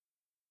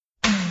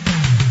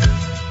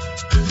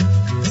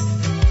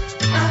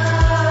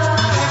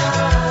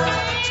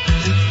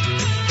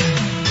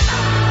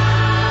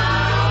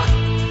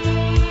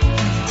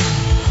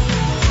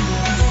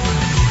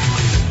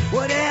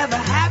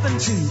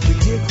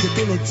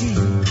predictability.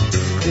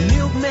 The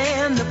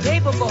milkman, the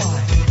paperboy,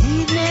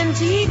 evening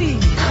TV.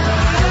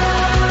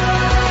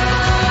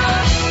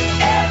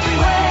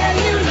 Everywhere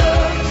you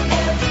look,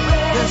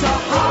 there's a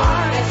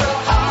heart,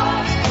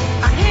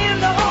 a hand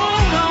to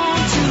hold on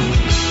to.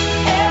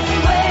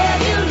 Everywhere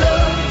you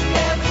look,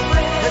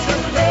 there's a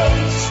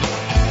face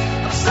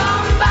of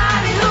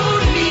somebody who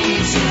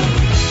needs you.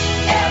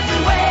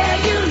 Everywhere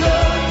you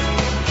look,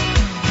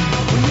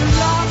 when you're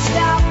lost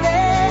out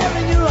there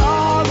and you're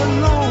all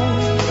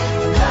alone,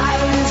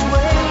 life is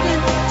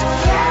waiting to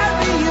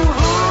carry you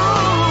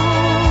home.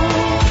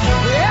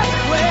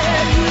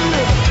 Everywhere you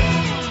look,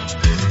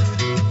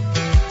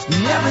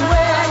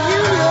 everywhere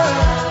you look.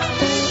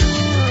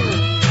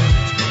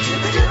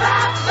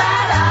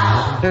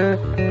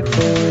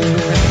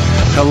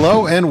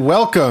 Hello and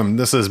welcome.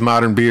 This is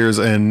Modern Beers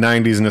and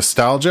 90s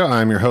Nostalgia.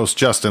 I'm your host,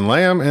 Justin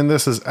Lamb, and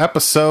this is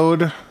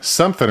episode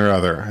something or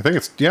other. I think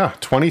it's,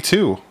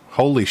 22.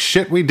 Holy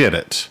shit, we did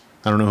it.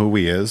 I don't know who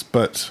we is,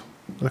 but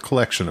a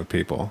collection of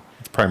people.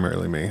 It's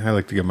primarily me. I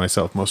like to give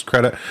myself most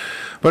credit.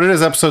 But it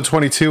is episode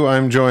 22.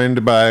 I'm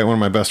joined by one of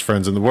my best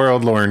friends in the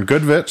world, Lauren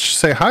Goodvich.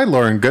 Say hi,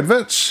 Lauren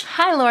Goodvich.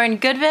 Hi, Lauren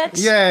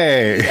Goodvich.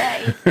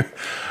 Yay.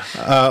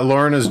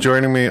 Lauren is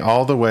joining me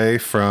all the way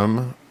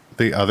from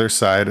the other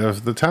side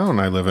of the town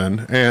I live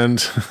in,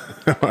 and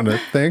I want to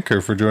thank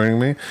her for joining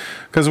me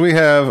because we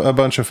have a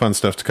bunch of fun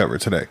stuff to cover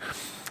today.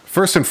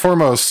 First and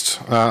foremost,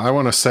 I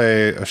want to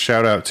say a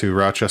shout out to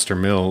Rochester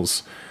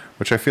Mills,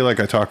 which I feel like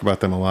I talk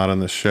about them a lot on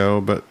this show,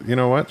 but you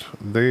know what?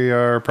 They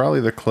are probably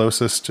the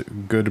closest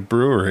good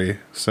brewery,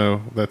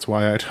 so that's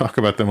why I talk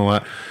about them a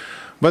lot.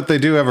 But they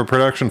do have a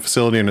production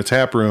facility and a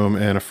tap room,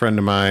 and a friend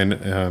of mine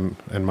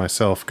and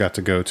myself got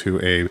to go to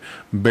a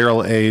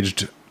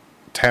barrel-aged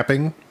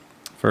tapping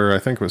for, I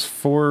think it was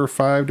 4 or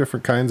 5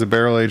 different kinds of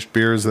barrel-aged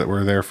beers that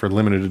were there for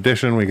limited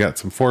edition. We got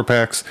some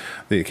 4-packs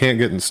that you can't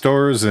get in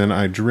stores, and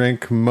I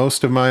drank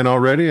most of mine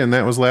already, and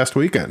that was last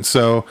weekend.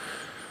 So,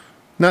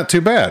 not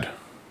too bad.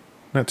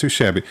 Not too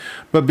shabby.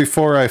 But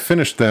before I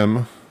finished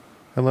them,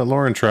 I let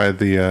Lauren try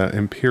the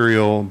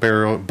Imperial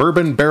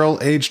Bourbon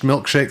Barrel-Aged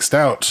Milkshake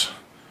Stout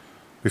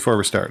before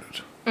we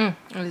started. It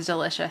was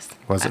delicious.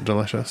 Was it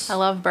delicious? I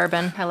love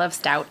bourbon. I love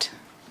stout.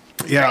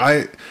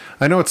 Yeah,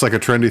 I know it's like a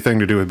trendy thing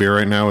to do with beer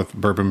right now with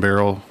bourbon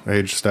barrel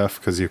aged stuff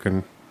because you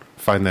can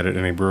find that at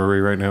any brewery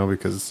right now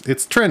because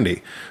it's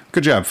trendy.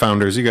 Good job,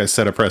 founders. You guys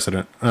set a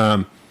precedent.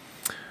 And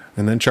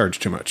then charge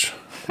too much.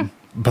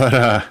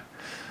 But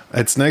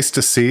it's nice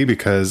to see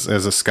because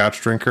as a Scotch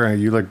drinker,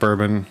 you like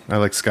bourbon, I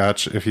like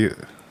Scotch.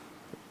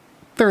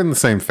 They're in the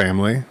same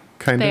family,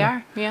 kind of. They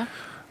are, yeah.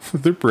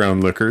 They're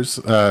brown liquors.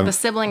 The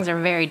siblings are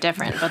very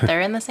different, but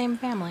they're in the same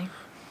family.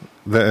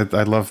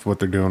 I love what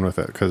they're doing with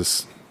it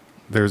because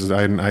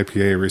I had an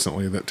IPA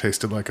recently that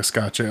tasted like a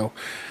Scotch ale,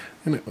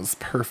 and it was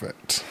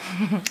perfect.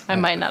 I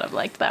might not have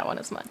liked that one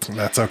as much.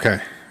 That's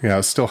okay. Yeah, it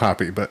was still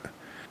hoppy, but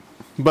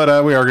we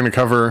are going to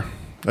cover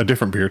a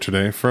different beer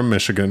today from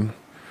Michigan.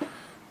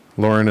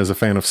 Lauren is a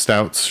fan of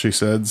stouts, she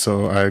said,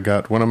 so I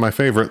got one of my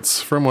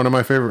favorites from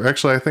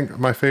actually I think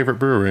my favorite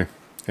brewery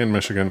in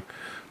Michigan,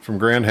 from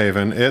Grand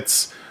Haven.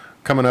 It's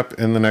coming up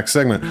in the next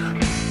segment.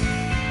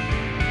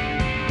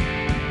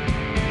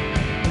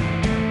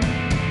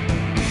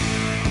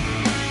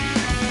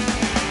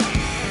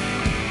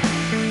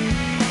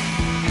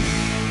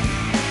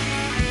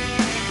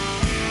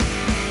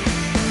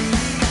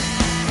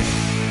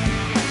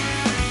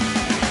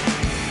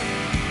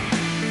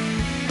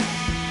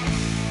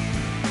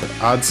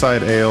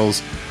 Oddside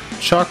Ales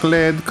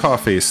Chocolate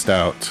Coffee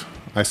Stout.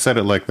 I said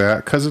it like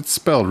that because it's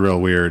spelled real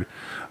weird.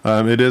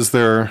 It is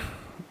their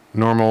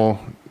normal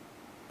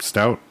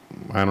stout.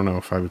 I don't know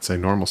if I would say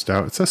normal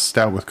stout. It says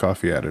stout with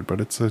coffee added, but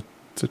it's a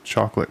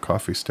chocolate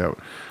coffee stout.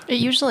 It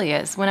usually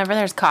is. Whenever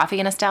there's coffee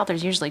in a stout,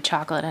 there's usually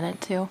chocolate in it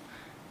too,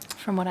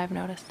 from what I've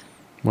noticed.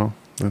 Well,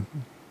 the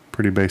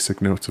pretty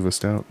basic notes of a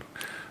stout.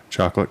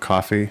 Chocolate,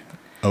 coffee,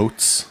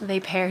 oats. They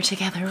pair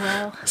together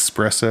well.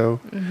 Espresso.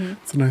 Mm-hmm.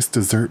 It's a nice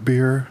dessert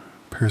beer.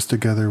 Pairs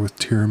together with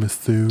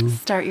tiramisu.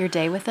 Start your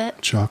day with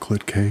it.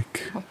 Chocolate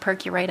cake. It'll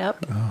perk you right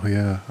up. Oh,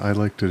 yeah. I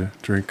like to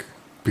drink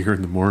beer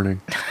in the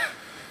morning.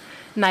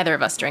 Neither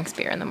of us drinks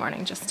beer in the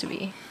morning, just to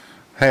be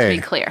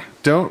clear.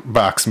 Don't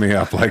box me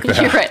up like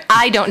that. You're right.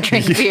 I don't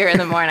drink beer in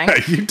the morning.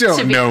 You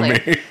don't know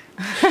me.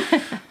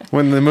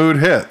 When the mood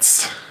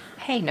hits.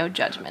 Hey, no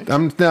judgment.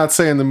 I'm not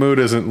saying the mood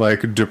isn't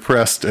like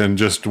depressed and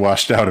just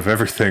washed out of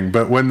everything,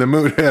 but when the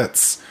mood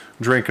hits,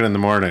 drink it in the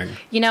morning.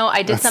 You know,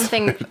 I did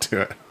something do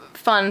it.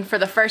 Fun for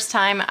the first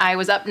time. I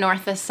was up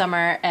north this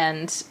summer,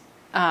 and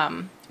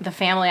the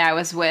family I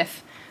was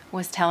with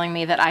was telling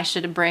me that I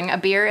should bring a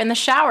beer in the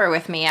shower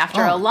with me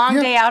after a long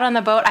day out on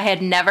the boat. I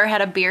had never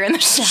had a beer in the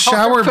shower.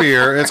 Shower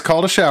beer. It's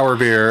called a shower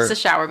beer. It's a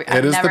shower beer.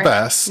 It is the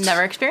best.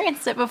 Never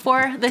experienced it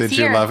before this year. Did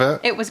you love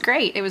it? It was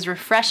great. It was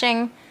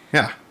refreshing.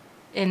 Yeah.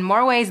 In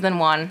more ways than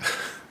one.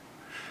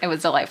 It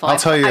was delightful. I'll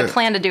tell you. I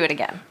plan to do it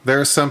again.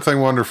 There's something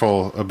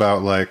wonderful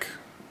about like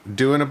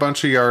doing a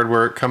bunch of yard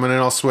work, coming in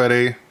all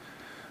sweaty,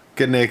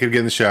 get naked, get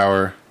in the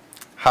shower,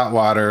 hot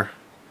water,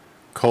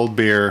 cold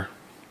beer.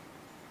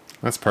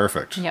 That's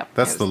perfect. Yep.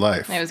 That's the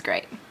life. It was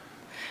great.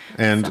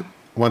 And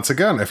once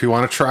again, if you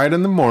want to try it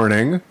in the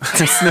morning,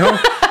 there's no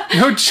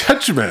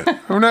judgment.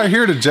 I'm not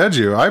here to judge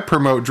you. I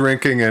promote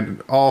drinking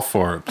in all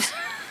forms.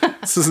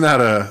 This is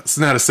not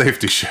a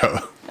safety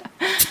show.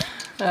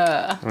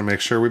 I want to make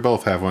sure we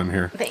both have one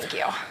here. Thank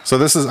you. So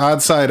this is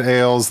Oddside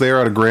Ales. They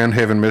are out of Grand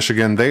Haven,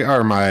 Michigan. They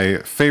are my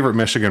favorite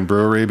Michigan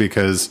brewery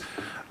because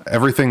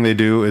everything they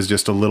do is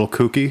just a little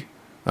kooky.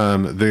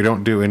 They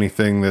don't do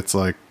anything that's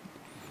like,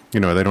 they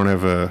don't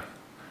have a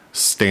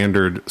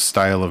standard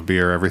style of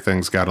beer.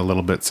 Everything's got a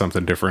little bit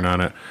something different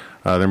on it.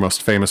 Their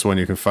most famous one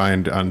you can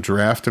find on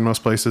draft in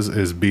most places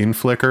is Bean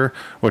Flicker,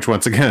 which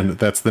once again,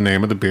 that's the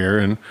name of the beer.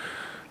 And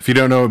if you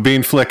don't know what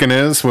bean flicking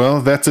is, well,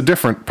 that's a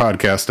different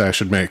podcast I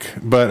should make.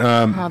 But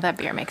that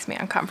beer makes me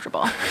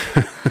uncomfortable.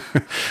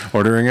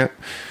 ordering it,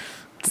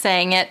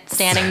 saying it,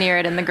 standing near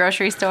it in the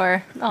grocery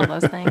store, all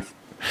those things.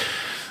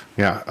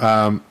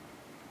 Yeah.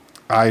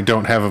 I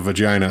don't have a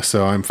vagina,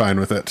 so I'm fine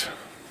with it.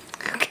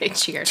 Okay,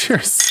 cheers.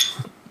 Cheers.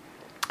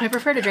 I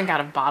prefer to drink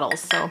out of bottles,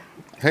 so.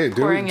 Hey,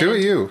 do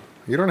it you.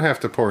 You don't have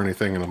to pour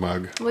anything in a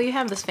mug. Well, you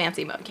have this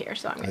fancy mug here,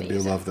 so I'm going to use it.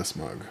 I do love this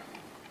mug.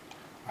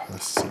 Oh,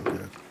 this is so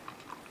good.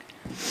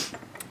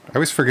 I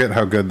always forget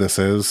how good this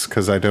is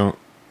because I don't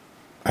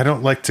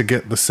like to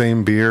get the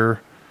same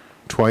beer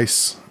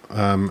twice,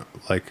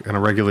 like on a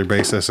regular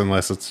basis,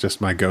 unless it's just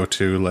my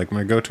go-to. Like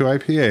my go-to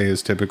IPA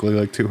is typically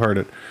like Two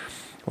Hearted,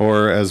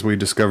 or as we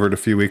discovered a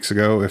few weeks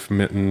ago, if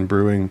Mitten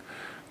Brewing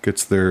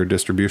gets their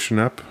distribution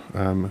up,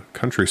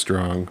 Country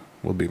Strong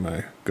will be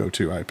my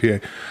go-to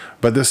IPA.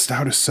 But this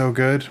stout is so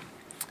good.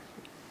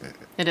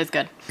 It is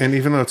good. And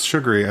even though it's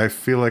sugary, I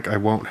feel like I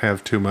won't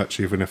have too much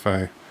even if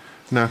I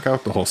knock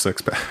out the whole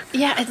 6-pack.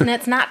 Yeah,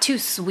 it's not too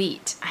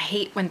sweet. I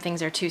hate when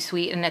things are too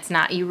sweet, and it's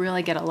not. You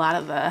really get a lot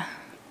of the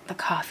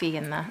coffee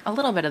and a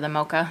little bit of the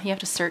mocha. You have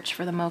to search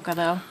for the mocha,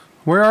 though.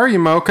 Where are you,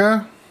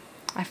 mocha?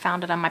 I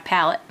found it on my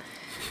palate.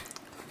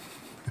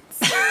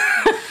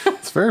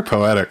 It's very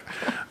poetic.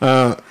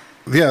 Yeah,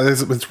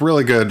 it's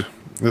really good.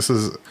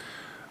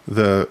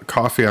 The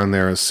coffee on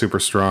there is super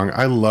strong.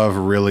 I love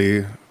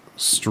really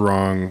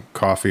strong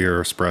coffee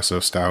or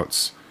espresso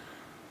stouts.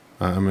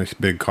 I'm a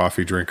big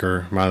coffee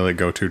drinker. My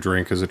go-to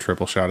drink is a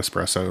triple shot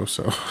espresso.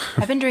 So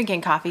I've been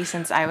drinking coffee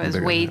since I was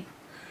way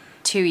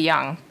too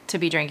young to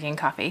be drinking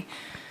coffee.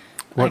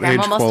 What I'm age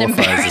almost qualifies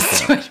embarrassed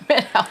as to that?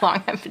 admit how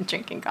long I've been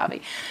drinking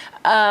coffee.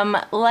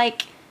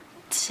 Like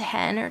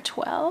 10 or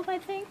 12, I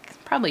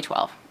think. Probably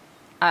 12.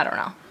 I don't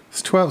know.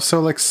 It's 12,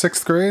 so like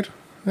 6th grade?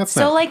 That's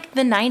So not... like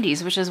the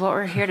 90s, which is what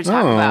we're here to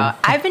talk Oh, about.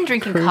 I've been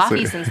drinking crazy.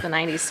 coffee since the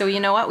 90s. So you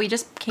know what? We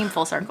just came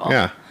full circle.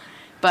 Yeah,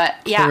 But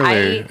yeah,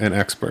 clearly an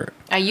expert.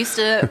 I used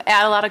to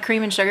add a lot of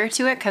cream and sugar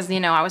to it because,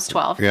 I was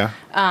 12. Yeah,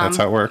 that's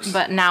how it works.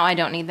 But now I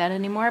don't need that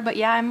anymore. But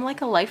yeah, I'm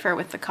like a lifer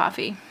with the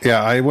coffee.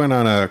 Yeah, I went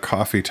on a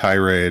coffee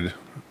tirade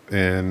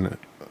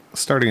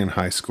starting in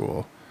high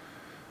school.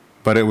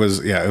 But it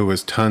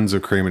was tons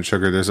of cream and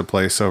sugar. There's a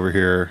place over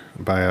here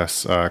by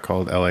us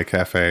called LA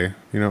Cafe.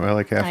 You know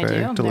LA Cafe?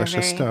 I do.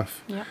 Delicious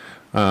stuff. Yep.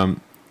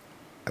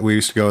 We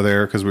used to go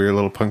there because we were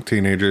little punk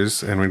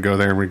teenagers, and we'd go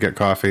there and we'd get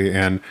coffee.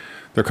 And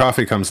their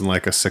coffee comes in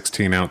like a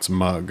 16-ounce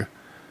mug,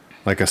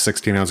 like a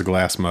 16-ounce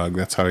glass mug.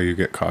 That's how you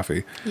get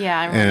coffee. Yeah,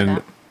 I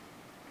remember that.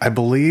 I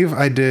believe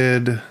I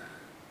did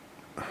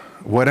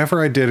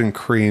whatever I did in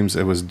creams.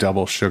 It was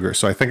double sugar,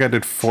 so I think I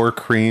did 4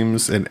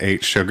 creams and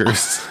 8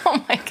 sugars.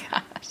 Oh my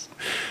gosh.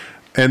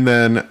 And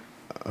then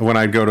when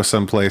I'd go to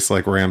some place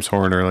like Ram's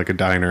Horn or like a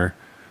diner,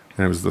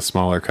 and it was the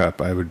smaller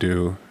cup, I would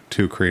do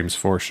 2 creams,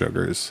 4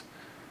 sugars.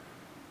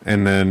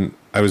 And then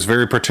I was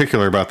very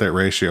particular about that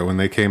ratio. When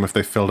they came, if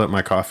they filled up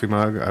my coffee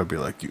mug, I would be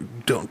like, "You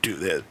don't do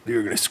that.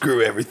 You're going to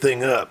screw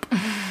everything up."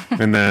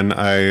 And then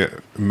I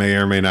may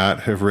or may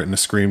not have written a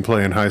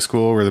screenplay in high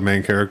school where the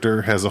main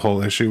character has a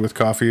whole issue with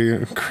coffee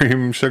and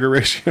cream sugar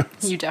ratios.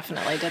 You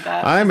definitely did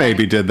that. I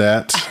maybe did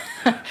that.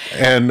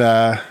 And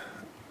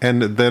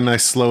then I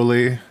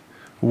slowly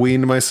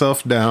weaned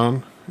myself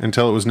down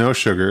until it was no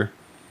sugar.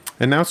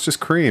 And now it's just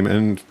cream.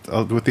 And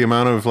with the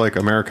amount of like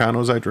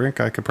Americanos I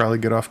drink, I could probably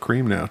get off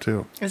cream now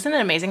too. Isn't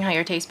it amazing how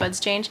your taste buds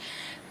change?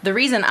 The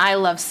reason I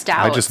love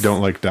stouts. I just don't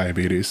like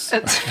diabetes.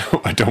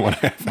 I don't want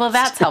to have Well,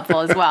 that's helpful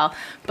as well.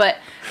 But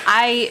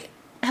I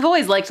have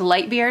always liked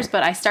light beers,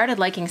 but I started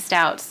liking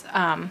stouts.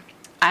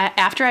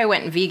 After I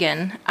went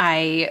vegan,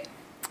 I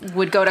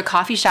would go to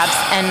coffee shops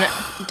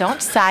and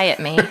don't sigh at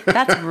me.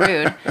 That's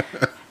rude.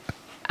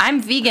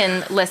 I'm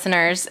vegan,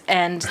 listeners,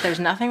 and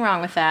there's nothing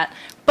wrong with that.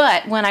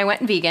 But when I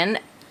went vegan,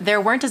 there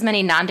weren't as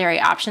many non-dairy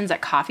options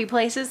at coffee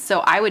places,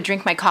 so I would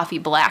drink my coffee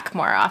black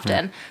more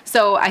often.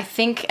 So I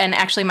think, and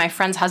actually my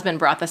friend's husband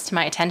brought this to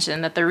my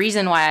attention, that the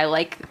reason why I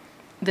like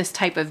this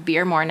type of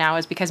beer more now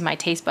is because my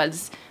taste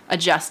buds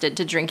adjusted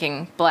to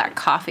drinking black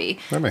coffee.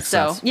 That makes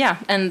sense. So, yeah,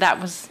 and that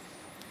was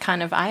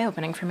kind of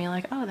eye-opening for me,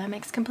 like, oh, that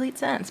makes complete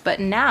sense. But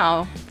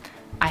now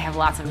I have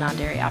lots of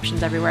non-dairy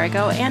options everywhere I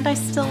go, and I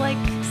still like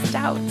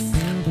stouts.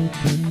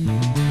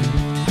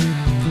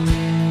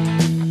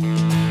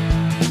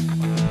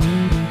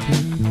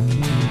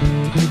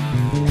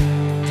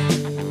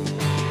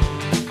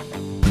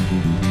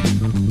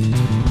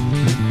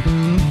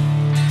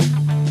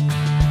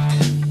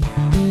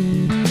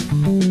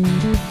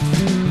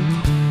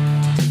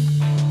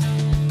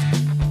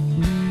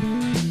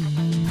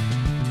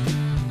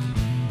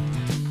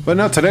 But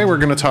no, today we're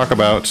going to talk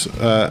about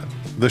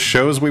the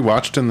shows we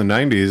watched in the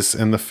 90s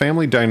and the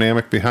family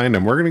dynamic behind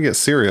them. We're going to get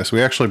serious. We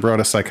actually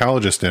brought a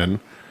psychologist in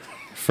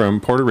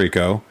from Puerto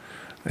Rico.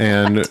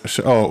 And,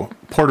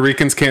 Puerto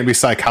Ricans can't be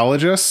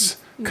psychologists?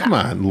 Come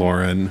on,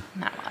 Lauren.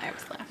 Not while I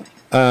was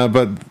laughing.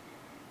 But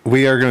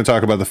we are going to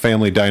talk about the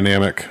family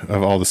dynamic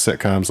of all the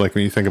sitcoms. Like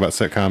when you think about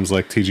sitcoms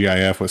like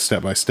TGIF with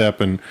Step by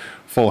Step and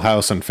Full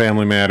House and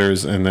Family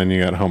Matters, and then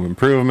you got Home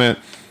Improvement.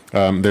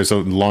 There's a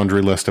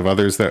laundry list of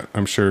others that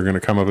I'm sure are going to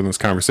come up in this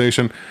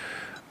conversation.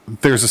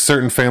 There's a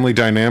certain family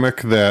dynamic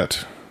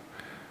that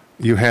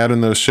you had in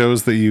those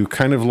shows that you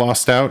kind of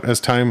lost out as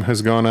time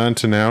has gone on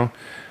to now.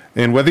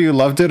 And whether you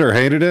loved it or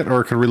hated it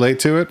or could relate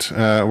to it,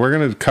 we're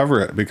going to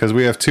cover it because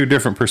we have two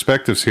different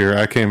perspectives here.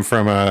 I came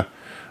from a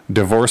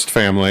divorced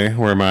family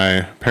where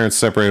my parents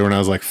separated when I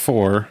was like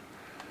 4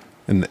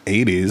 in the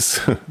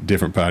 80s.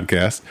 Different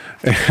podcast.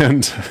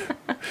 And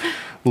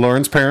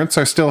Lauren's parents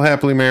are still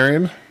happily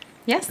married.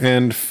 Yes.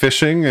 And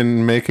fishing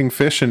and making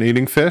fish and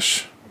eating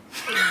fish.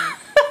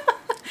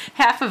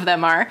 Half of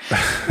them are.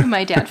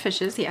 My dad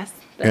fishes, yes.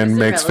 That And is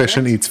makes fish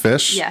and irrelevant. eats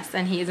fish. Yes,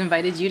 and he's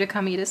invited you to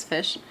come eat his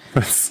fish.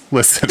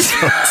 Listen,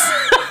 folks.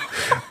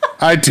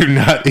 I do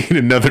not eat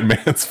another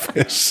man's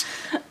fish.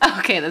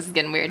 Okay, this is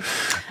getting weird.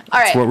 All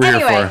right. what we're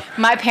here Anyway,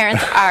 for. my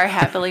parents are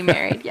happily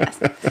married. Yes.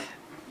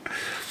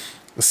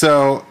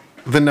 So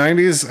the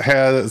 90s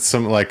had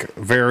some like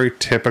very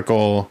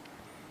typical.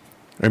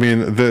 I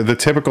mean, the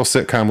typical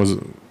sitcom was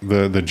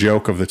the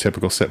joke of the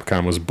typical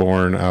sitcom was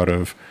born out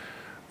of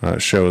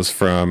shows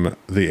from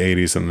the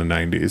 80s and the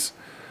 90s.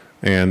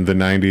 And the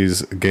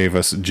 90s gave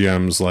us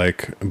gems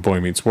like Boy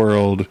Meets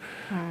World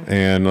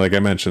and, like I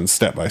mentioned,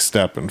 Step by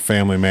Step and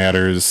Family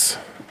Matters,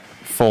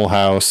 Full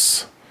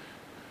House.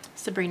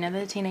 Sabrina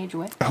the Teenage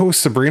Witch. Oh,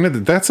 Sabrina,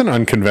 that's an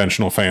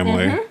unconventional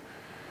family.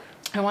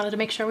 I wanted to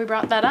make sure we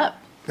brought that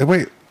up.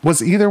 Wait,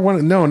 was either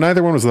one? No,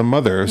 neither one was the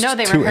mother. It was No,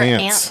 they two were her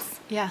aunts. aunts.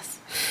 Yes.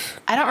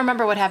 I don't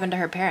remember what happened to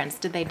her parents.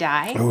 Did they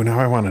die? Oh, now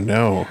I want to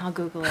know. I'll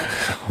Google it.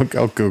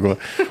 I'll Google it.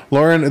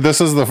 Lauren,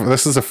 this is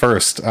a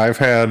first. I've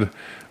had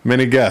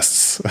many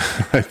guests.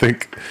 I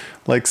think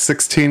like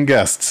 16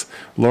 guests.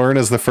 Lauren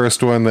is the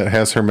first one that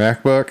has her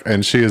MacBook,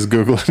 and she is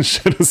Googling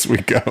shit as we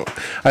go.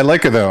 I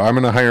like her, though. I'm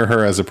going to hire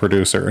her as a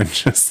producer and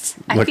just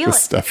look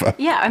this stuff up.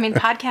 Yeah, I mean,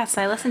 podcasts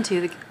I listen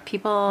to, the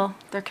people,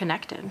 they're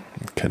connected.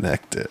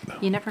 Connected.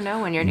 You never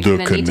know when you're The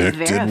going to need to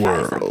connected verify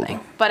world. something.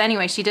 But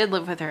anyway, she did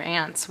live with her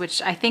aunts,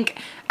 which I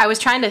think, I was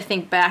trying to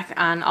think back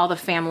on all the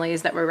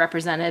families that were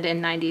represented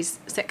in 90s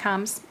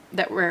sitcoms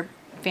that were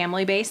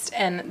family-based,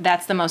 and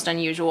that's the most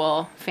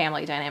unusual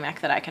family dynamic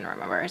that I can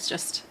remember. It's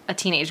just a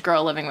teenage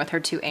girl living with her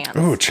 2 aunts.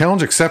 Oh,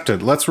 challenge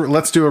accepted. Let's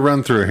do a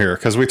run through here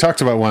because we talked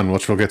about one,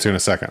 which we'll get to in a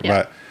second. Yeah.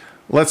 But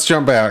let's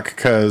jump back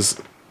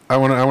because I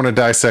want to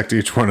dissect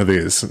each one of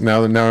these.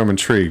 Now I'm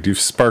intrigued.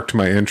 You've sparked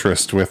my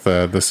interest with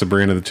the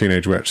Sabrina the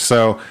Teenage Witch.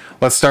 So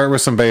let's start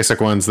with some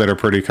basic ones that are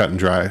pretty cut and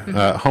dry.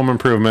 Home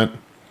Improvement.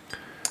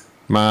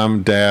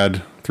 Mom,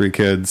 dad, 3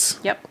 kids.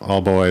 Yep.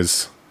 All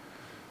boys.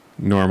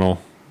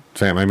 Normal.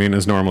 I mean,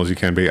 as normal as you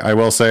can be. I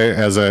will say,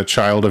 as a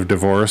child of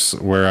divorce,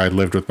 where I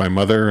lived with my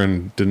mother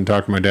and didn't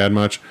talk to my dad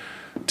much,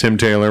 Tim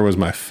Taylor was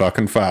my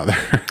fucking father.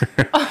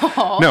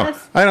 Oh, No,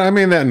 I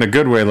mean that in a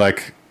good way,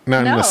 like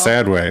not in No. a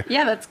sad way.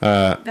 Yeah,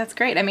 that's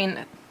great. I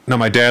mean, No,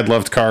 my dad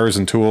loved cars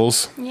and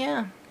tools,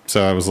 yeah.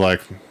 so I was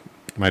like,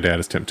 my dad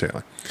is Tim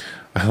Taylor.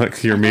 I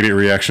like your immediate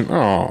reaction.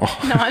 Oh,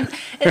 No,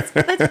 that's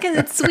because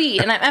it's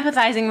sweet, and I'm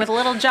empathizing with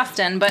little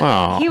Justin, but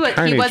Aw, he was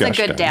tiny a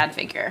Justin. good dad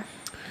figure.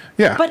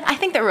 yeah. But I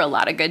think there were a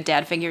lot of good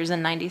dad figures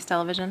in 90s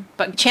television.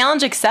 But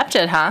challenge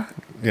accepted, huh?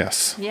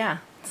 Yes. Yeah.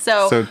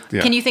 So, So,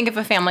 yeah. Can you think of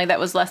a family that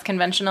was less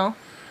conventional?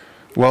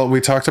 Well,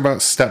 we talked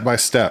about Step by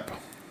Step.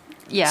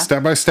 Yeah.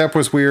 Step by Step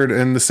was weird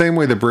in the same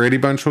way the Brady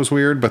Bunch was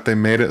weird, but they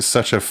made it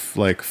such a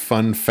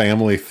fun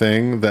family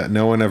thing that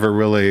no one ever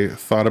really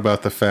thought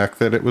about the fact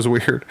that it was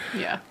weird.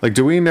 Yeah. Like,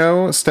 do we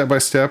know Step by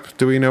Step?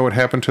 Do we know what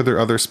happened to their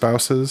other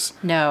spouses?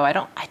 No, I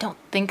don't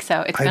think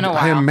so. It's been a while.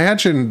 I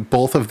imagine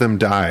both of them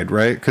died,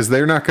 right? Because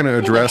they're not going to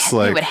address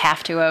they would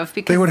have to have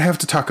because they would have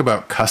to talk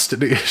about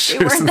custody issues.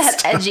 they weren't and that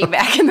stuff. edgy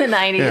back in the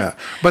 90s. Yeah,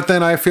 but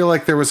then I feel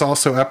like there was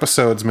also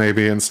episodes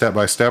maybe in Step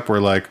by Step where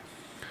like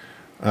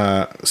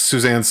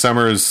Suzanne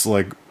Summers'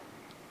 like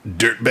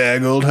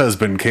dirtbag old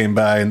husband came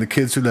by and the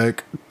kids were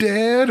like,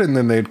 Dad, and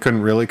then they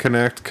couldn't really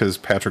connect because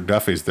Patrick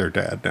Duffy's their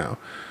dad now.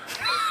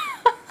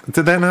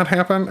 Did that not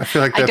happen? I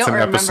feel like I that's don't an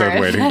remember episode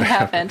if waiting that to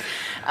happen.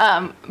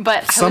 happened.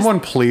 But Someone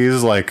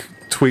please like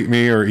tweet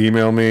me or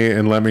email me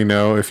and let me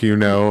know if you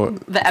know,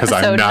 because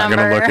I'm episode not going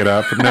to number. look it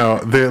up. No,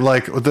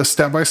 the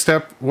Step by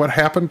Step. What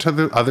happened to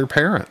the other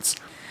parents?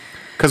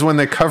 Because when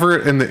they cover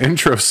it in the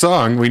intro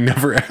song, we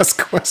never ask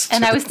questions.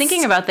 And I was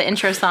thinking about the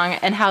intro song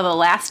and how the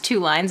last 2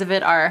 lines of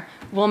it are,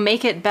 "We'll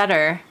make it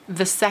better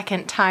the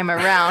second time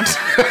around."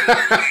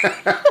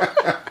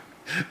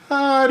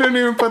 I didn't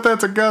even put that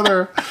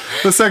together.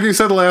 The second you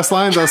said the last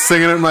lines, I was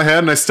singing it in my head,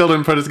 and I still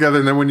didn't put it together.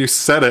 And then when you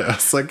said it, I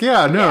was like,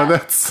 yeah, no,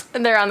 that's...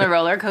 And they're on the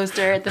roller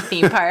coaster at the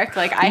theme park.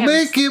 Like, I have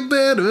Make it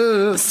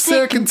better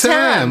second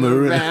time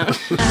around.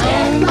 Step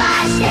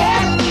by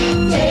step,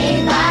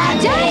 day by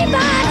day,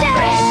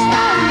 fresh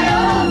start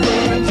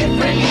over,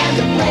 different hands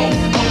of play.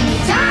 Only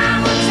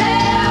time will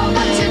tell,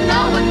 but you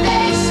know what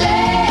they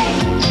say.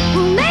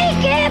 We'll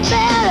make it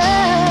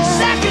better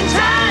second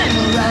time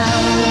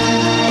around.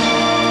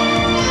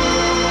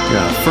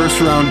 Yeah, first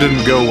round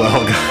didn't go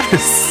well,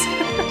 guys.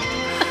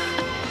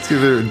 It's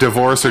either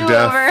divorce or Do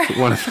death. over.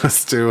 One of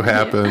those two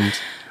happened.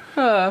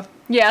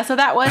 Yeah, so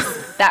that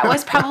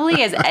was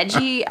probably as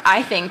edgy,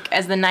 I think,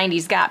 as the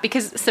 90s got,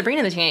 because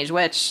Sabrina the Teenage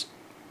Witch,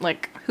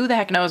 like, who the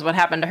heck knows what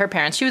happened to her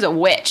parents? She was a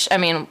witch. I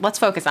mean, let's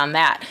focus on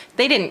that.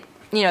 They didn't,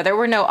 there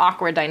were no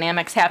awkward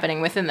dynamics happening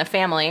within the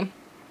family.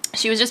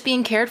 She was just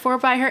being cared for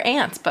by her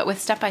aunts, but with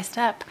Step by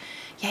Step,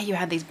 yeah, you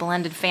had these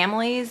blended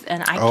families,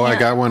 and I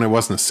got one. It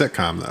wasn't a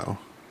sitcom, though.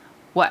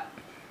 What?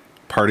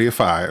 Party of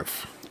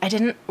Five. I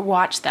didn't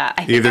watch that.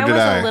 I think Either I did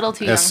was I. a little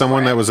too young As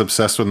someone for that it. was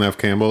obsessed with Nev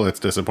Campbell, it's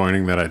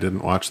disappointing that I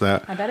didn't watch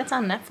that. I bet it's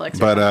on Netflix.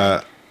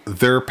 But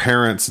their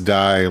parents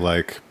die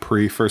like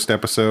pre-first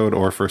episode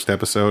or first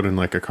episode in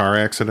like a car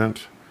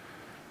accident.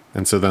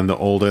 And so then the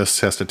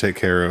oldest has to take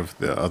care of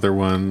the other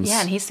ones.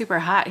 yeah, and he's super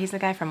hot. He's the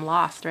guy from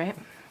Lost, right?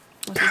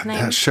 What's his name?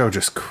 That show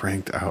just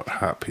cranked out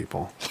hot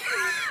people.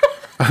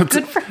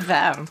 Good for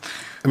them.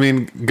 I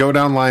mean, go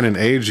down line in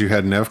age, you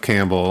had Nev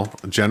Campbell,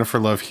 Jennifer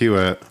Love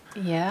Hewitt,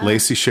 Yeah.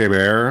 Lacey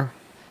Chabert,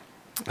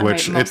 All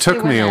which right, it took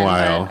mostly me a women,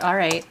 while. but all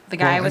right, the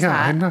guy Well, was yeah,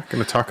 hot. I'm not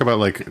going to talk about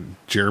like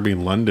Jeremy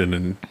London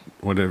and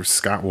whatever,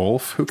 Scott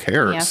Wolf. Who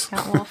cares? Yeah,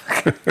 Scott Wolf.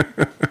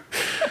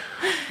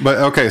 But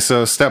okay,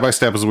 so Step by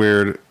Step is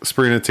weird.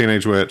 Sabrina the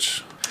Teenage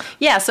Witch.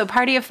 Yeah, so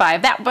Party of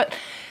Five.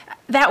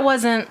 That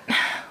wasn't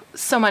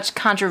so much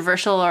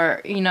controversial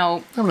or I'm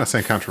not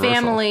saying controversial.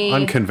 Family-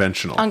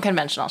 Unconventional.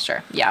 unconventional.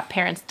 Sure, yeah,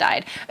 parents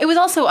died. It was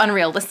also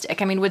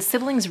unrealistic. I mean, would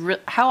siblings?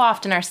 How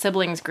often are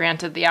siblings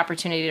granted the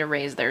opportunity to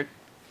raise their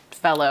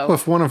fellow? Well,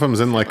 if one of them's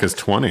in like his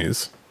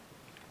 20s,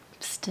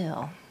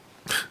 Still,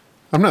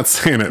 I'm not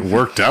saying it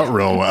worked out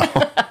real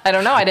well. I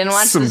don't know. I didn't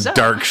watch Some the show.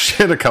 dark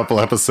shit a couple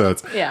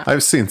episodes. Yeah.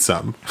 I've seen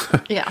some.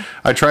 Yeah.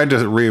 I tried to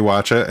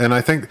rewatch it, and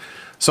I think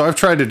so. I've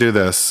tried to do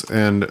this,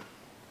 and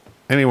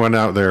anyone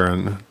out there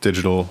in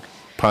digital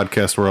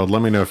podcast world,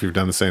 let me know if you've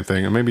done the same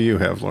thing, and maybe you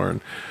have,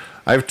 Lauren.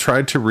 I've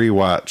tried to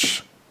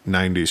rewatch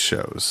 90s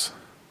shows,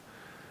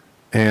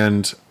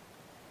 and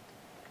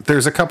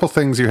there's a couple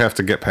things you have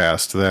to get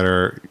past that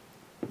are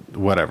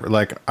whatever.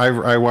 Like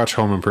I watch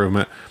Home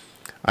Improvement.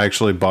 I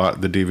actually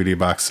bought the DVD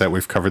box set.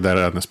 We've covered that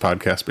on this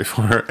podcast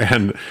before,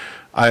 and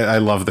I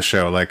love the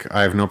show. Like,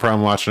 I have no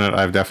problem watching it.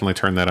 I've definitely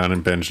turned that on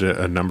and binged it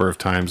a number of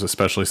times,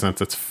 especially since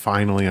it's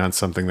finally on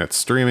something that's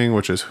streaming,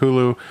 which is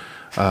Hulu.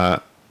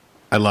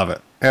 I love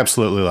it.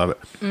 Absolutely love it.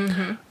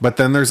 Mm-hmm. But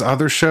then there's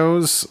other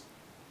shows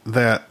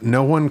that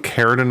no one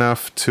cared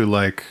enough to,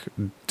 like,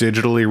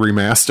 digitally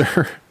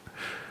remaster.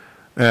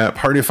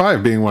 Party of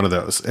Five being one of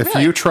those. If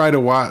Really? you try to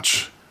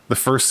watch the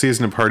first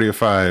season of Party of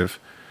Five,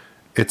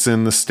 it's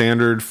in the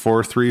standard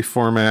 4:3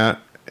 format,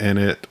 and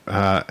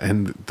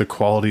and the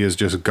quality is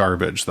just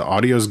garbage. The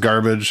audio's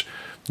garbage,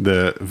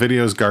 the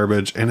video's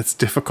garbage, and it's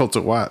difficult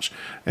to watch.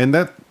 And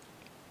that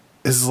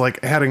is like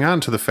adding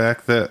on to the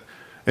fact that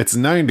it's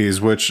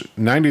 90s, which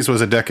 90s was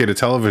a decade of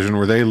television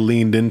where they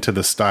leaned into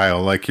the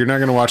style. Like, you're not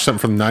going to watch something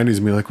from the 90s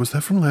and be like, was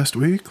that from last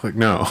week? Like,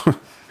 no,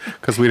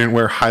 because we didn't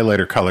wear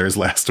highlighter colors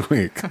last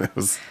week. That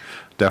was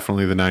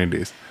definitely the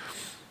 90s.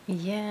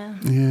 Yeah.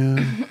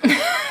 Yeah.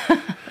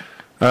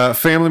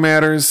 Family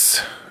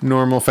Matters,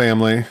 normal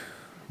family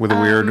with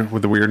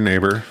a weird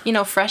neighbor.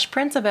 Fresh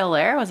Prince of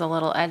Bel-Air was a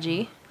little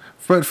edgy.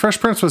 But Fresh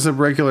Prince was a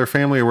regular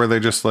family where they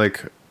just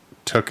like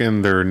took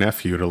in their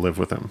nephew to live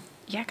with them.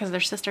 Yeah, because their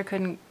sister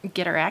couldn't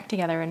get her act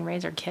together and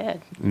raise her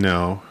kid.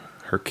 No,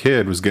 her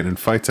kid was getting in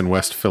fights in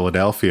West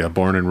Philadelphia.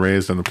 Born and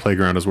raised on the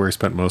playground is where he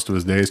spent most of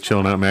his days,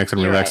 chilling out, maxing,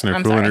 You're relaxing, right. or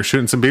I'm cooling, sorry. or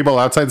shooting some people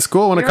outside the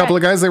school. When a You're couple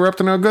right. of guys, they were up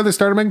to no good, they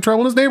started making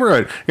trouble in his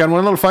neighborhood. He got in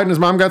one little fight, and his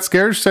mom got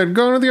scared. She said,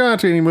 "Go to the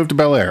auntie," and he moved to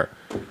Bel Air.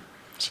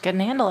 She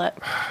couldn't handle it.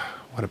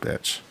 What a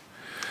bitch.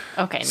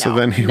 Okay, no. So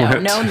then he no,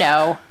 went-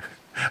 no.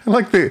 I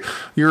like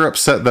you're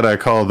upset that I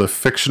call the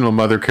fictional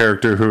mother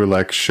character who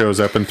like shows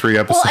up in 3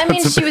 episodes. Well, I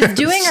mean, of she was it.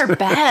 doing her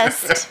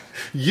best.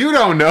 You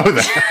don't know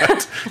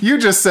that. You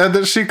just said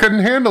that she couldn't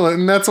handle it,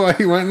 and that's why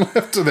he went and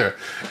left her there.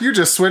 You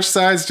just switched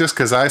sides just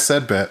because I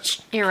said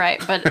bitch. You're right,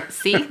 but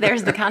see,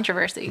 there's the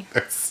controversy.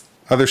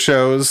 Other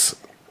shows,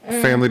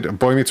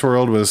 Boy Meets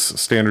World was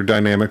standard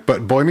dynamic,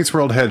 but Boy Meets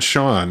World had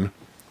Sean,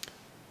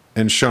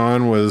 and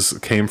Sean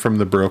came from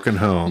the broken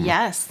home.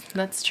 Yes,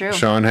 that's true.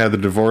 Sean had the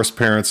divorced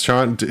parents.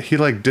 Sean, he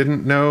like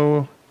didn't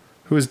know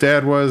who his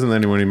dad was, and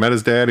then when he met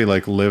his dad, he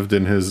like lived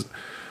in his.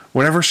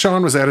 Whenever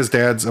Sean was at his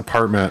dad's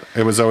apartment,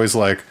 it was always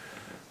like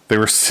they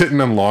were sitting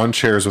on lawn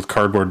chairs with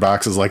cardboard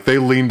boxes. Like they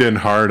leaned in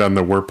hard on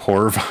the "we're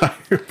poor"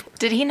 vibe.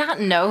 Did he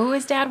not know who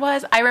his dad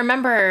was? I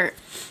remember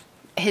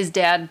his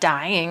dad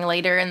dying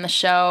later in the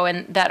show,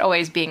 and that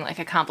always being like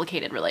a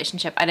complicated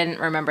relationship. I didn't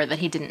remember that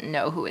he didn't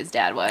know who his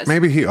dad was.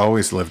 Maybe he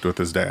always lived with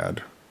his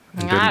dad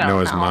and I didn't don't know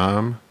his know.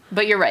 mom.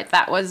 But you're right.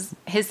 That was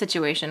his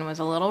situation was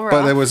a little rough.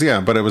 But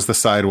it was the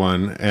side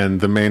one, and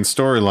the main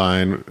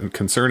storyline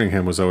concerning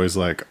him was always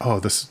like, "Oh,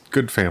 this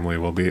good family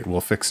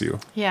will fix you."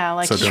 Yeah,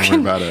 like So don't worry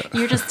about it.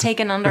 You're just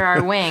taken under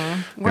our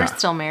wing. We're Yeah.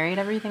 still married.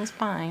 Everything's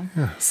fine.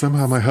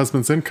 Somehow my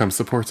husband's income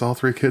supports all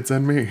 3 kids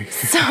and me.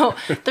 So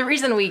the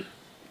reason we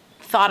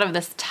thought of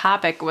this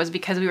topic was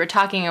because we were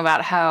talking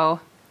about how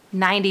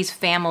 90s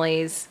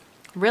families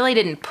really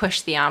didn't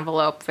push the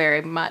envelope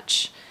very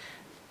much.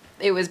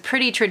 It was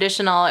pretty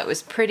traditional. It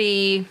was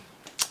pretty,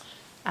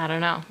 I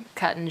don't know,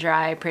 cut and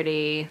dry,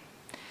 pretty...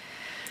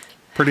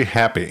 Pretty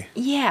happy.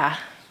 Yeah.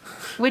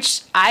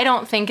 Which I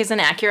don't think is an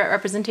accurate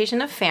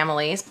representation of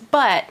families.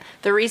 But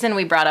the reason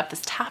we brought up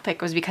this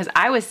topic was because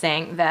I was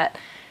saying that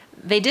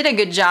they did a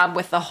good job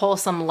with the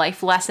wholesome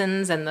life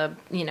lessons and the,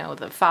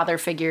 the father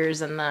figures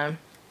and the,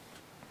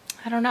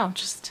 I don't know,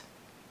 just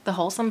the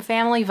wholesome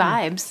family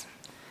vibes.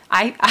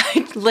 I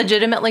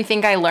legitimately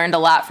think I learned a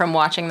lot from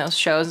watching those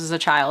shows as a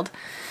child.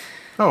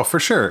 Oh,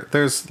 for sure.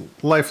 There's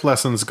life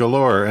lessons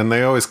galore, and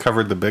they always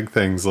covered the big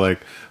things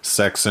like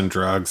sex and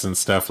drugs and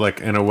stuff,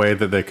 like in a way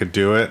that they could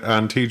do it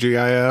on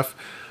TGIF,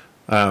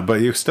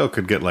 but you still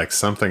could get like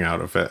something out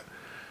of it.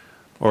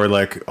 Or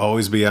like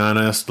always be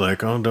honest,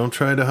 like, oh, don't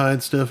try to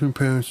hide stuff from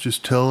parents,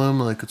 just tell them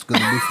like it's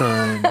gonna be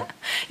fine.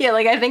 Yeah,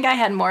 like I think I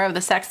had more of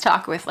the sex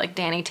talk with like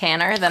Danny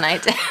Tanner than I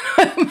did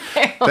with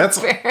Meryl That's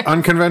Streep.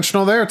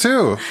 unconventional there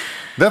too.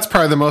 That's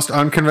probably the most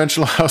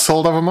unconventional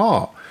household of them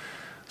all.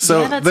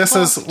 So Yeah, that's- this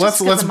well, is just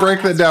let's 'cause the break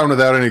mom that has- down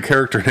without any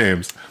character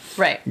names.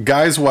 Right.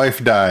 Guy's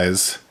wife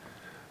dies.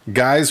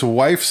 Guy's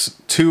wife's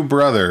 2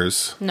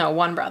 brothers. No,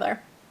 one brother.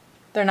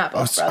 They're not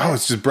both brothers. Oh,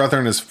 it's just brother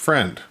and his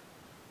friend.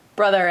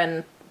 Brother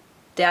and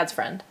dad's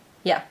friend.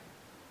 Yeah.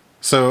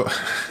 So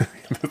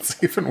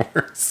that's even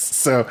worse.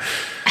 So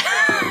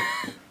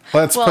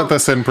let's Well, put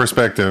this in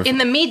perspective. In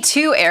the Me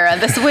Too era,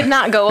 this would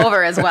not go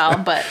over as well,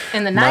 but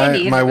in the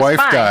 90s, my it was wife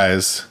fine.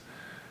 dies.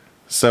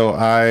 So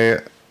I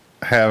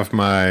have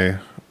my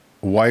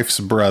wife's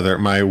brother,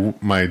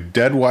 my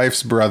dead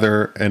wife's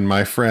brother and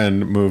my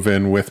friend move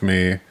in with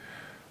me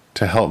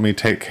to help me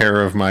take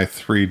care of my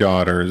 3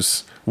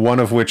 daughters, one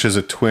of which is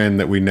a twin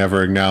that we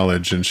never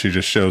acknowledge, and she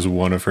just shows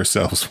one of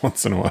herself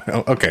once in a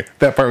while. Okay,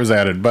 that part was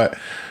added, but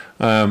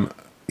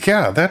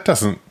yeah, that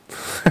doesn't.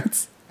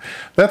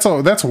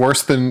 That's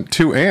worse than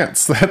 2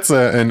 aunts. That's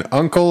an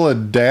uncle, a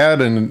dad,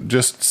 and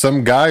just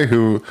some guy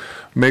who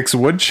makes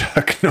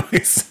woodchuck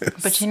noises.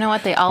 But you know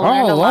what? They all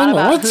learned a lot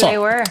about who they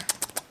were.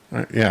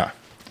 Yeah,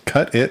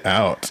 cut it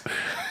out.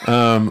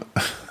 That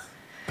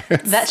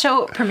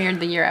show premiered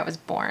the year I was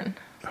born,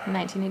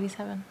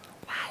 1987.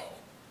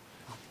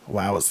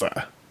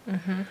 Wowza.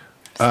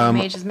 Same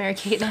age as Mary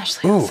Kate and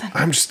Ashley Ooh,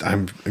 Olsen.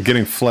 I'm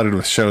getting flooded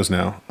with shows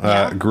now.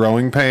 Yeah.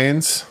 Growing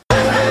Pains.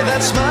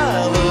 That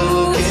smile again.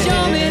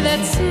 Show me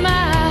that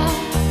smile.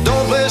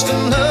 Don't waste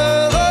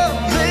another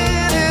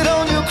minute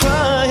on your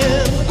crying.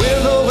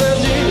 We're nowhere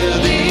near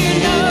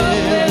the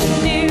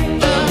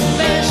end. The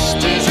best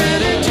is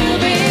ready to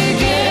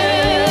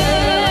begin.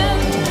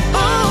 Oh,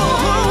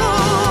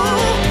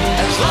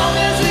 as long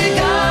as we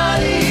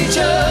got each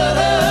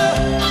other,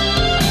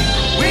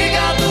 we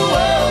got the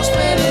world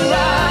spinning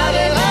right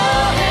in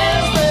our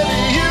hands, baby,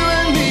 you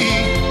and me.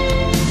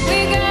 We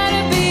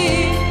gotta be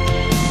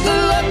The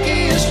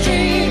luckiest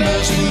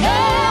dreamers who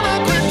never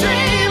quit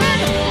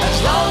dreaming. As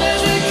long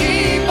as we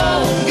keep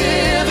on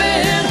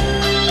giving,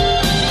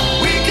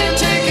 we can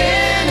take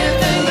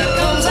anything that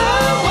comes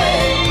our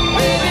way.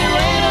 Baby,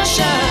 rain or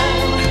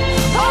shine,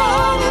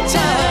 all the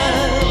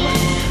time.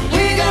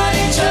 We got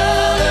each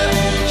other,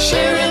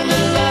 sharing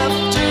the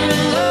laughter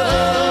and love.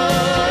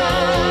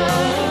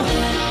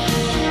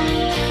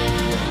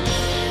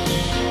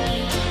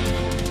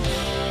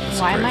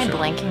 Why am I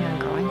blanking on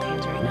Growing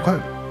Pains right now?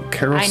 What?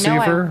 Carol I know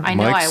Seaver? I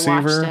Mike watched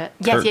Seaver? it.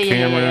 Yes, Kirk yeah.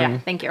 Cameron?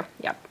 Thank you.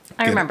 Yep.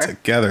 I Get it remember.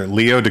 together.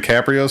 Leo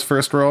DiCaprio's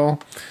first role.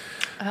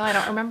 Oh, I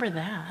don't remember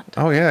that.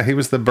 Oh yeah, he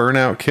was the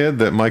burnout kid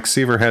that Mike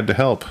Seaver had to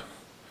help.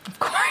 Of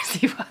course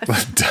he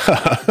was.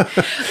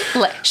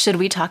 Should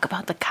we talk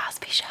about the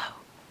Cosby Show?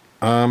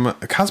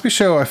 Cosby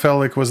Show, I felt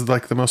like was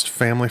like the most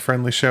family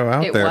friendly show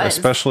out It there, was.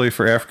 especially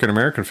for African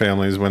American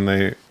families when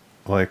they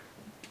like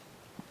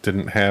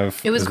didn't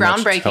have. It was as much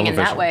groundbreaking in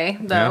that television. way,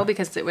 though, Yeah.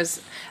 because it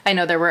was. I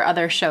know there were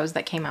other shows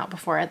that came out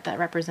before it that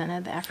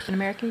represented the African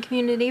American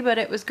community, but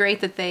it was great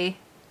that they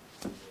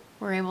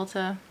were able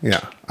to.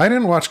 Yeah, I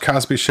didn't watch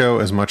Cosby Show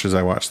as much as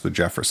I watched The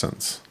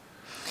Jeffersons,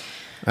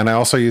 and I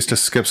also used to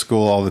skip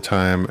school all the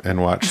time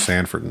and watch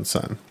Sanford and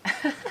Son.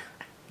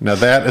 Now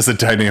that is a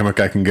dynamic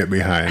I can get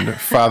behind.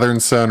 Father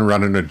and son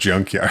running a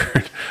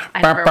junkyard.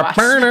 I never watched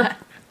that.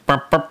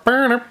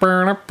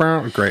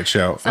 Great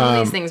show. Some of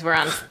these things were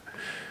on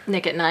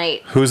Nick at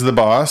Night. Who's the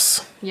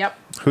Boss? Yep.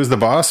 Who's the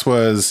Boss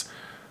was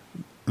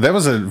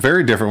a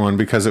very different one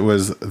because it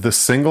was the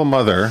single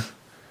mother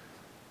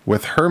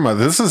with her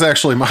mother. This is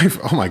actually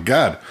oh my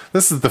God,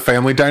 this is the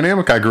family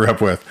dynamic I grew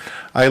up with.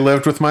 I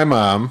lived with my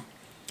mom,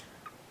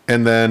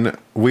 and then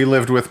we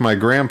lived with my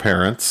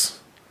grandparents.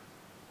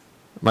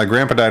 My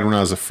grandpa died when I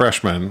was a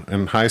freshman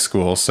in high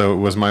school, so it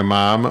was my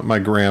mom, my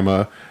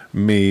grandma,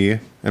 me,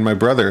 and my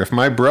brother. If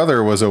my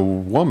brother was a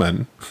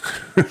woman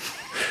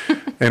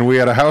and we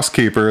had a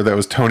housekeeper that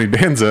was Tony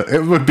Danza,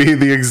 it would be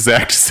the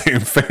exact same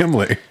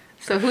family.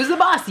 So who's the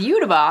boss? You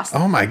the boss.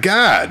 Oh my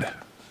God.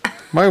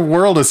 My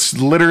world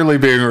is literally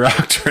being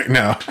rocked right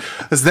now.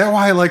 Is that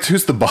why I liked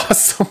Who's the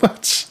Boss so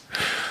much?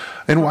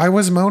 And why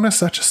was Mona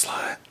such a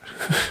slut?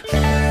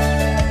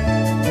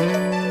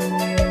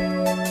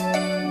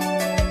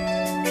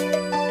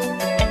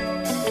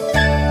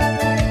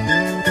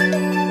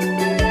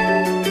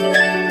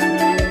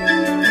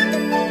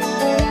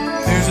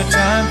 There's a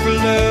time for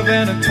love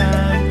and a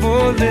time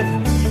for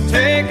living.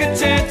 Take a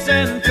chance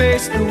and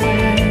face the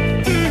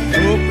wind.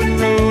 An open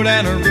road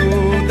and a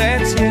road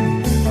that's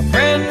hidden. A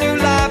brand new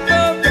life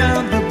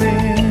around the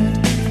bend.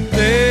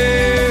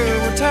 There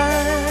were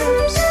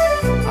times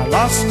I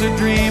lost a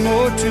dream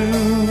or two.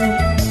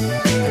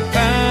 And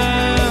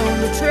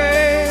found a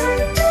trail,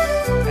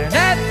 and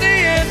at the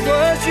end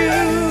was you.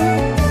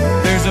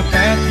 There's a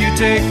path you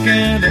take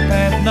and a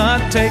path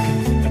not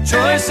taken. The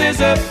choice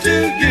is up to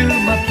you,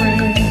 my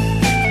friend.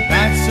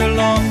 Nights are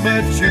long,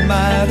 but you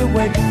might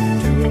awaken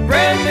to a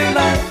brand new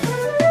life,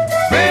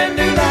 brand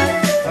new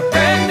life, a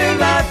brand new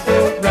life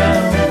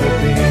around the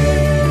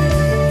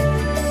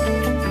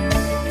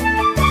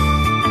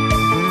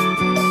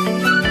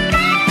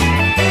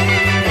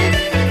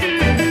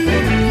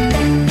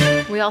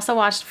bend. We also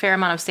watched a fair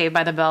amount of Saved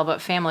by the Bell,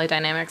 but family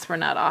dynamics were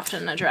not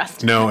often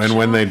addressed. No, in that and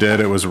when show. they did,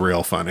 it was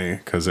real funny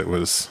because it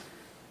was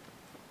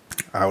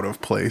out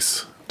of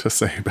place, to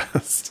say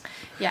best.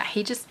 Yeah,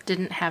 he just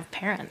didn't have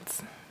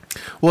parents.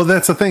 Well,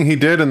 that's the thing. He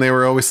did, and they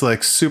were always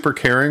like super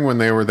caring when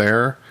they were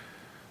there.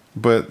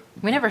 But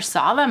We never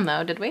saw them,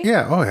 though, did we?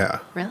 yeah, oh yeah.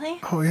 Really?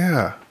 Oh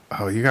yeah.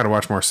 Oh, you got to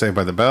watch more Saved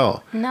by the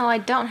Bell. No, I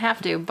don't have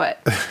to,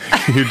 but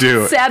You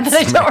do. sad that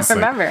I It's don't amazing.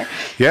 remember.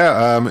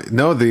 Yeah,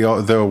 no,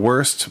 the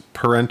worst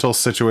parental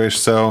situation.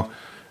 So,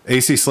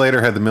 AC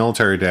Slater had the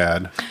military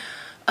dad,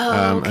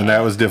 and that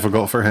was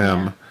difficult for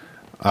him.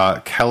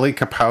 Kelly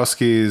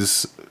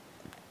Kapowski's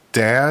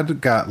dad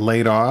got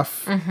laid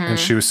off, and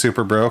she was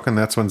super broke, and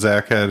that's when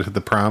Zach had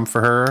the prom for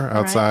her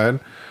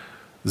outside.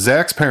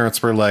 Zach's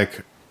parents were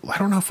like, I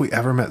don't know if we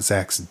ever met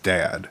Zach's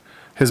dad.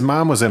 His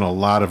mom was in a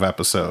lot of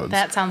episodes.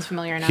 That sounds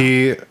familiar now.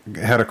 He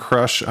had a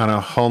crush on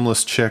a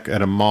homeless chick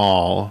at a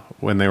mall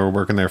when they were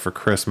working there for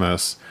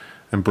Christmas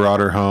and brought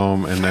her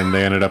home. And then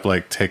they ended up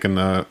like taking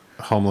the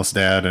homeless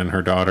dad and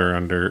her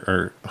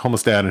daughter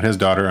homeless dad and his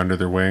daughter under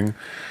their wing.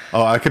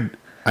 Oh,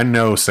 I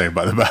know Saved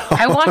by the Bell.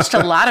 I watched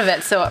a lot of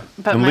it,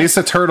 but And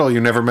Lisa Turtle,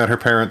 you never met her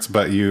parents,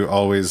 but you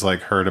always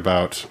like heard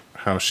about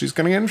how she's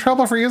going to get in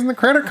trouble for using the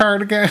credit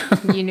card again.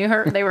 you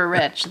knew they were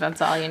rich. That's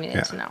all you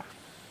needed to know.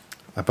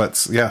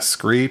 But yeah,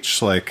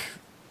 Screech, like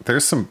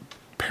there's some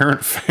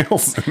parent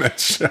fails in that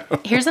show.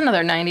 Here's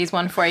another 90s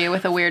one for you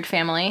with a weird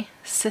family.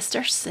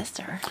 Sister.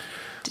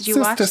 Did you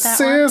watch that one?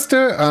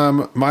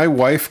 Sister. My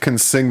wife can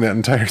sing that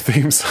entire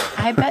theme song.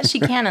 I bet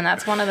she can, and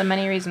that's one of the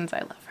many reasons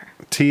I love her.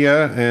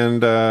 Tia and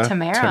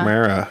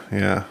Tamara.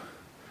 Yeah.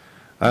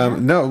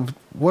 No,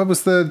 what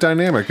was the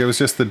dynamic? It was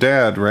just the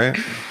dad, right?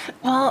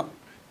 Well,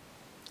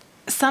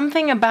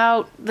 something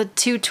about the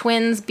two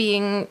twins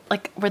being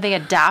like, were they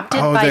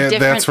adopted by different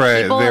that's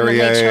right. people and then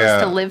they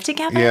chose to live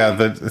together? Yeah,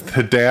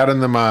 the dad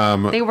and the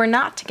mom They were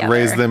not together.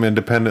 raised them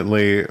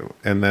independently,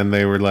 and then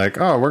they were like,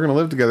 "Oh, we're gonna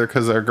live together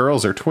because our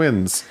girls are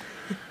twins."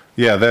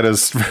 Yeah, that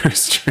is very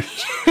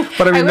strange.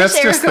 But I mean, wish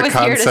that's just Erica the was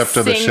here to concept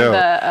of the sing show.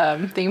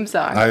 the theme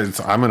song.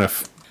 I'm gonna.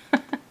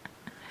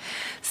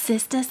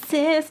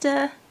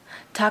 Sister,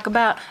 talk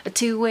about a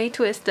two-way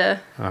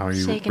twister. Oh,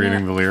 you Shaking reading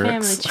up the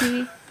lyrics?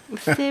 Family tree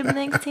with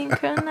sibling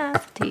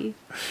synchronicity.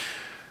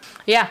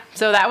 Yeah,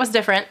 so that was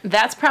different.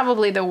 That's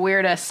probably the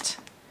weirdest.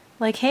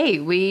 Like, hey,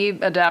 we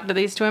adopted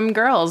these twin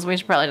girls. We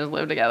should probably just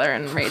live together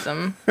and raise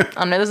them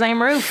under the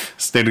same roof.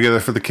 Stay together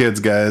for the kids,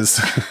 guys.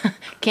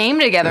 Came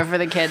together for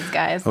the kids,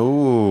 guys.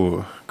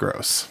 Oh,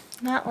 gross.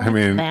 Not like I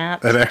mean,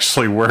 that. it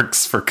actually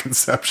works for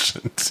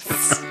conception.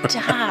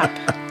 Stop.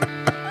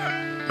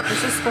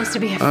 This is supposed to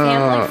be a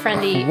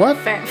family-friendly... what?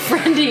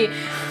 Friendly...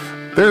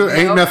 There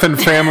ain't Nope. nothing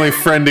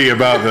family-friendly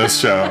about this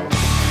show.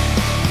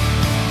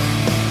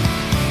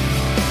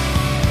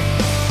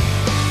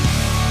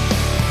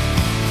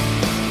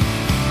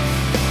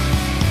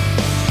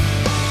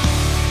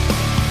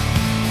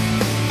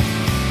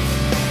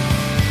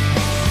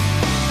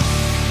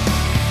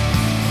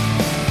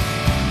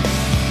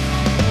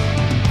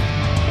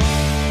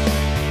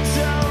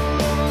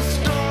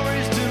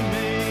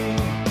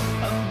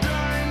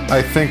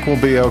 I think we'll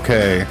be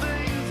okay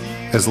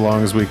as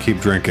long as we keep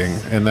drinking.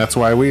 And that's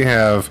why we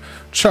have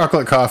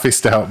Chocolate Coffee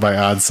Stout by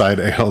Oddside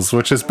Ales,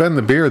 which has been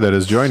the beer that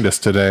has joined us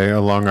today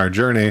along our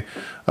journey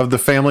of the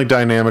family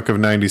dynamic of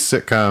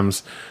 90s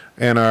sitcoms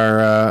and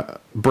our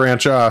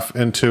branch off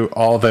into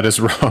all that is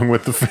wrong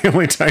with the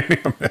family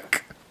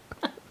dynamic.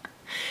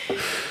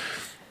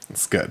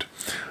 It's good.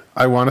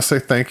 I want to say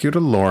thank you to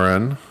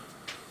Lauren.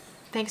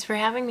 Thanks for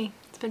having me.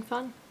 It's been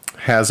fun.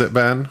 Has it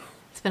been?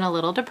 It's been a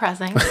little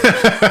depressing.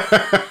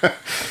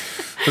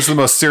 This is the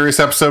most serious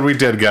episode we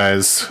did,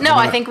 guys. No,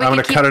 I think we I'm could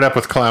going to cut it up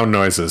with clown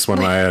noises when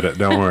I edit.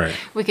 Don't worry.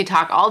 We could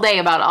talk all day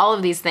about all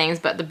of these things,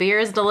 but the beer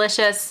is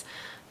delicious.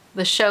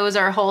 The shows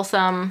are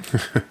wholesome.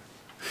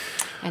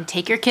 And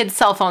take your kids'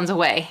 cell phones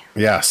away.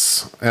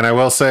 Yes. And I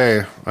will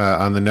say,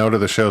 on the note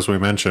of the shows we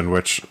mentioned,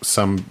 which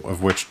some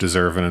of which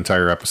deserve an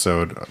entire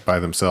episode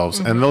by themselves,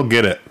 and they'll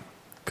get it,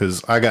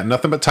 because I got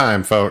nothing but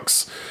time,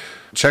 folks.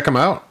 Check them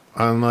out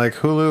on like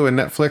Hulu and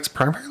Netflix,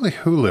 primarily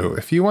Hulu.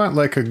 If you want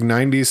like a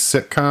 90s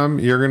sitcom,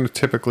 you're going to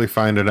typically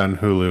find it on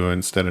Hulu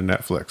instead of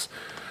Netflix.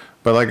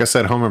 But like I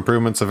said, Home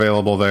Improvement's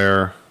available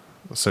there,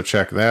 so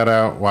check that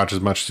out. Watch as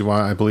much as you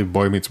want. I believe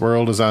Boy Meets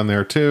World is on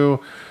there too.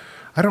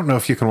 I don't know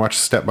if you can watch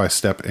Step by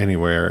Step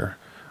anywhere.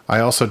 I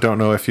also don't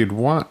know if you'd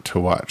want to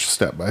watch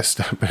Step by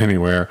Step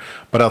anywhere.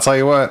 But I'll tell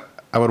you what,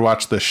 I would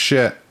watch the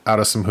shit out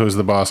of some Who's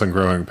the Boss and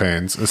Growing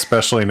Pains,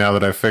 especially now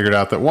that I've figured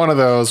out that one of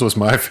those was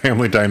my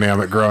family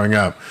dynamic growing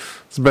up.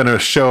 It's been a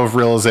show of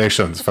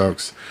realizations,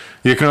 folks.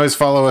 You can always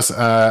follow us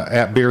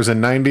at Beers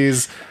and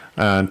 90s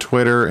on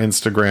Twitter,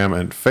 Instagram,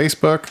 and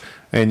Facebook.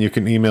 And you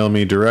can email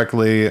me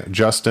directly,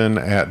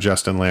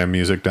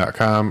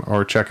 justin@justinlammusic.com,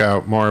 or check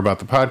out more about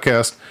the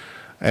podcast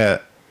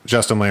at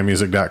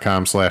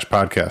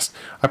justinlammusic.com/podcast.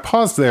 I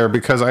paused there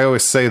because I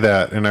always say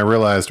that, and I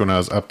realized when I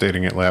was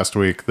updating it last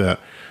week that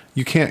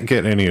you can't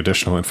get any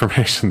additional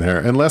information there.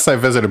 Unless I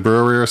visit a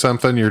brewery or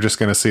something, you're just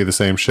going to see the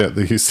same shit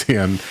that you see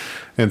on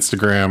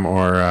Instagram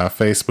or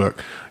Facebook.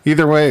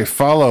 Either way,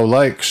 follow,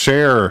 like,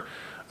 share,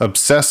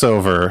 obsess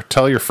over,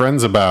 tell your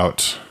friends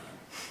about,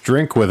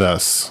 drink with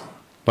us.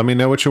 Let me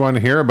know what you want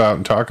to hear about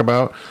and talk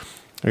about.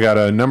 I got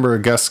a number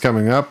of guests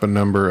coming up, a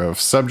number of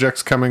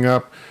subjects coming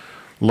up.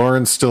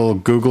 Lauren's still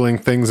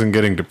Googling things and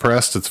getting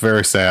depressed. It's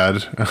very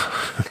sad. No,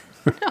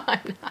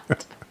 I'm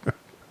not.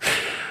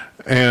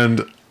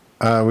 And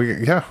a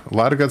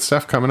lot of good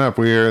stuff coming up.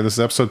 This is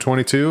episode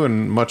 22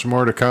 and much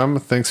more to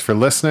come. Thanks for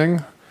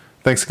listening.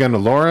 Thanks again to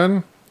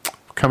Lauren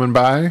for coming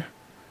by,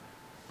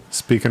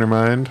 speaking her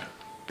mind.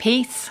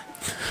 Peace.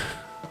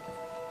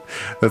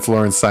 That's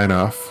Lauren's sign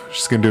off.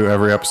 She's going to do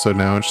every episode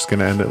now, and she's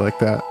going to end it like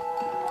that.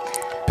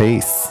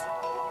 Peace.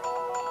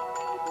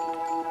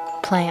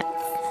 Plants.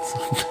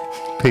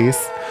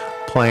 Peace.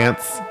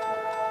 Plants.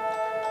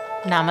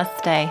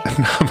 Namaste.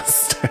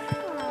 Namaste.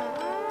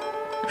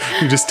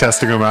 You're just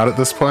testing them out at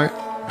this point?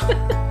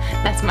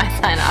 That's my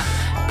sign off.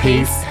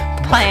 Peace.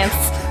 Plants.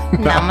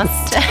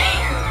 Namaste.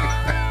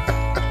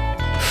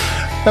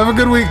 Have a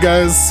good week,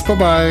 guys.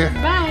 Bye-bye.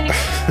 Bye.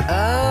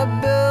 I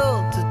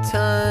built a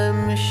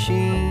time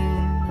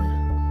machine.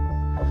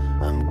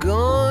 I'm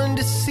going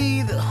to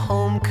see the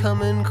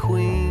homecoming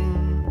queen.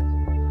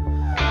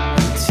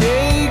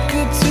 Take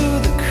her to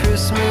the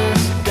Christmas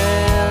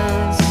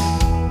dance.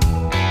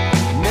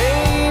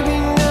 Maybe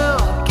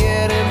not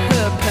get in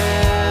her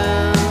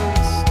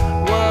pants.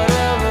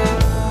 Whatever.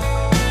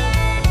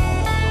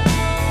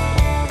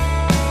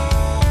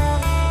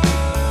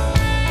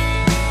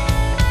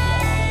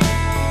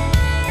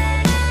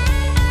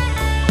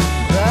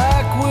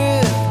 Back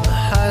with my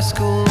high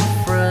school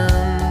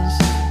friends,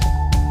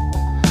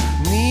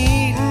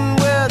 meeting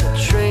where the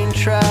train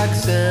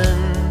tracks end.